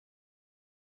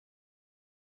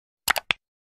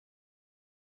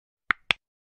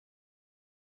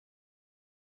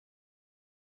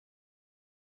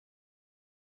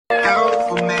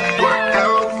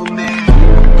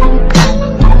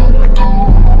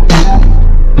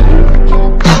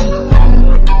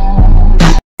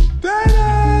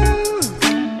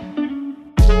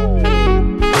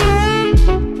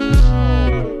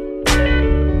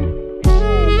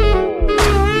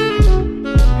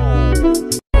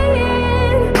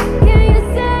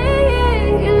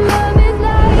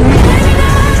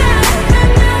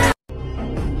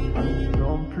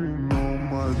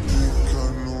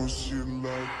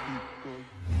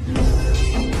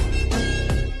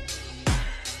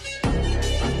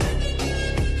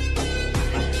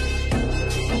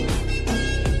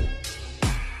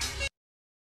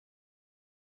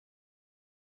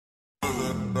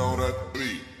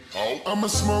I'ma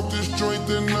smoke this joint,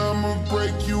 then I'ma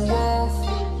break you off.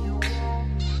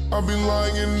 I'd be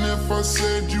lying if I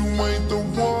said you ain't the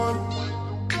one.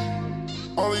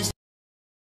 All these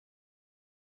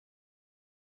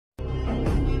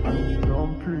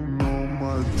jumping on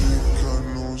my dick, I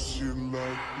know she like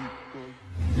it.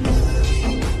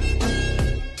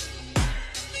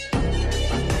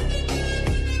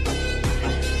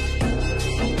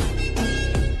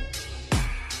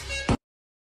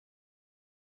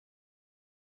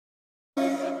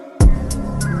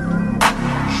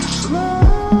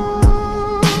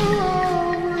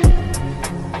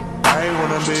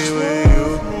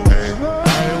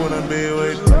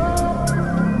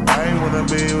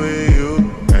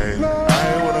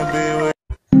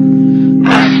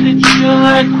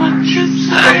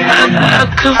 I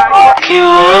could fuck you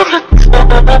all the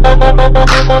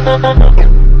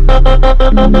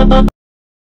time.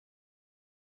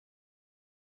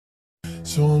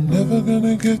 So I'm never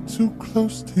gonna get too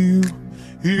close to you,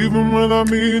 even when I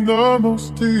mean the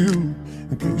most to you,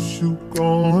 in case you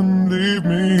go and leave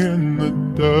me in the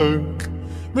dirt.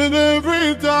 But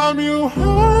every time you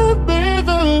hurt me,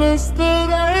 the less that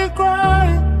I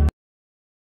cry.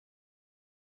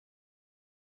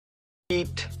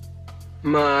 Eat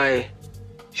my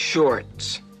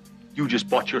shorts. You just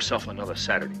bought yourself another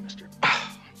Saturday, mister.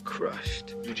 Oh,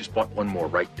 crushed. You just bought one more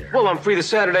right there. Well, I'm free the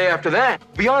Saturday after that.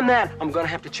 Beyond that, I'm gonna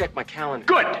have to check my calendar.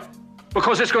 Good!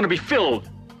 Because it's gonna be filled.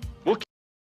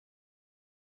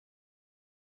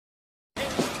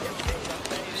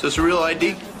 Is this a real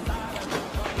ID?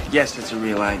 Yes, it's a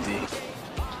real ID.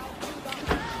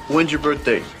 When's your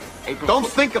birthday? Don't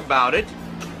think about it.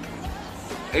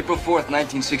 April 4th,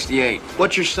 1968.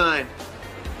 What's your sign?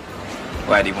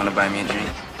 Why, do you want to buy me a drink?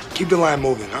 Keep the line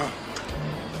moving, huh?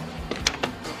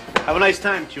 Have a nice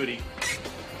time, cutie.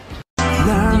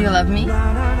 Do you love me?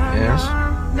 Yes.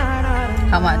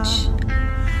 How much?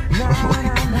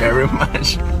 Like, very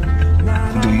much.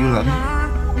 Do you love me?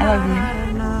 I love you.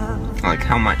 Like,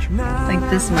 how much? Like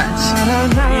this much.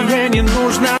 I'm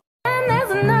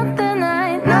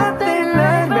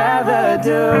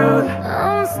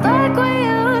stuck with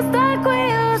you, stuck with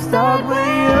you, stuck with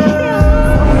you.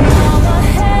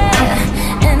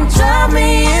 And drive me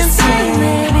insane,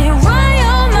 baby, run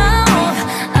your mouth.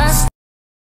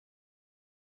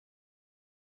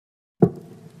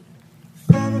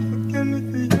 Father, forgive me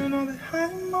for you know that I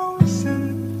am always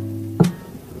sinning. I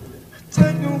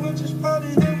take no witch's body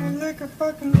in my liquor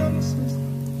fucking nemesis.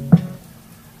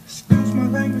 Excuse my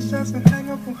language, just a hang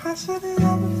up on how shitty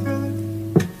I'm feeling.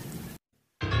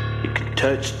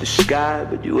 Touch the sky,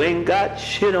 but you ain't got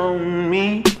shit on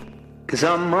me. 'Cause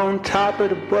I'm on top of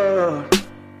the world.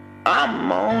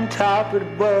 I'm on top of the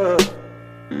world.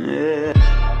 Yeah.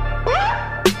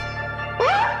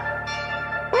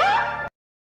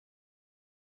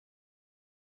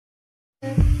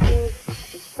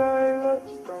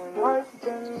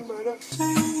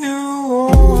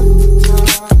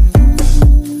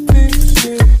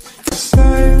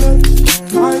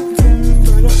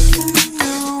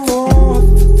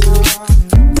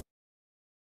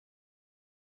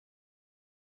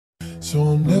 So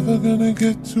I'm never gonna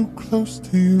get too close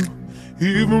to you,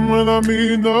 even when I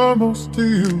mean the most to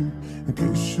you, in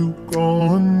case you go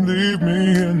and leave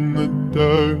me in the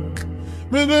dirt.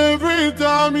 But every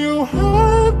time you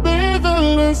hurt me, the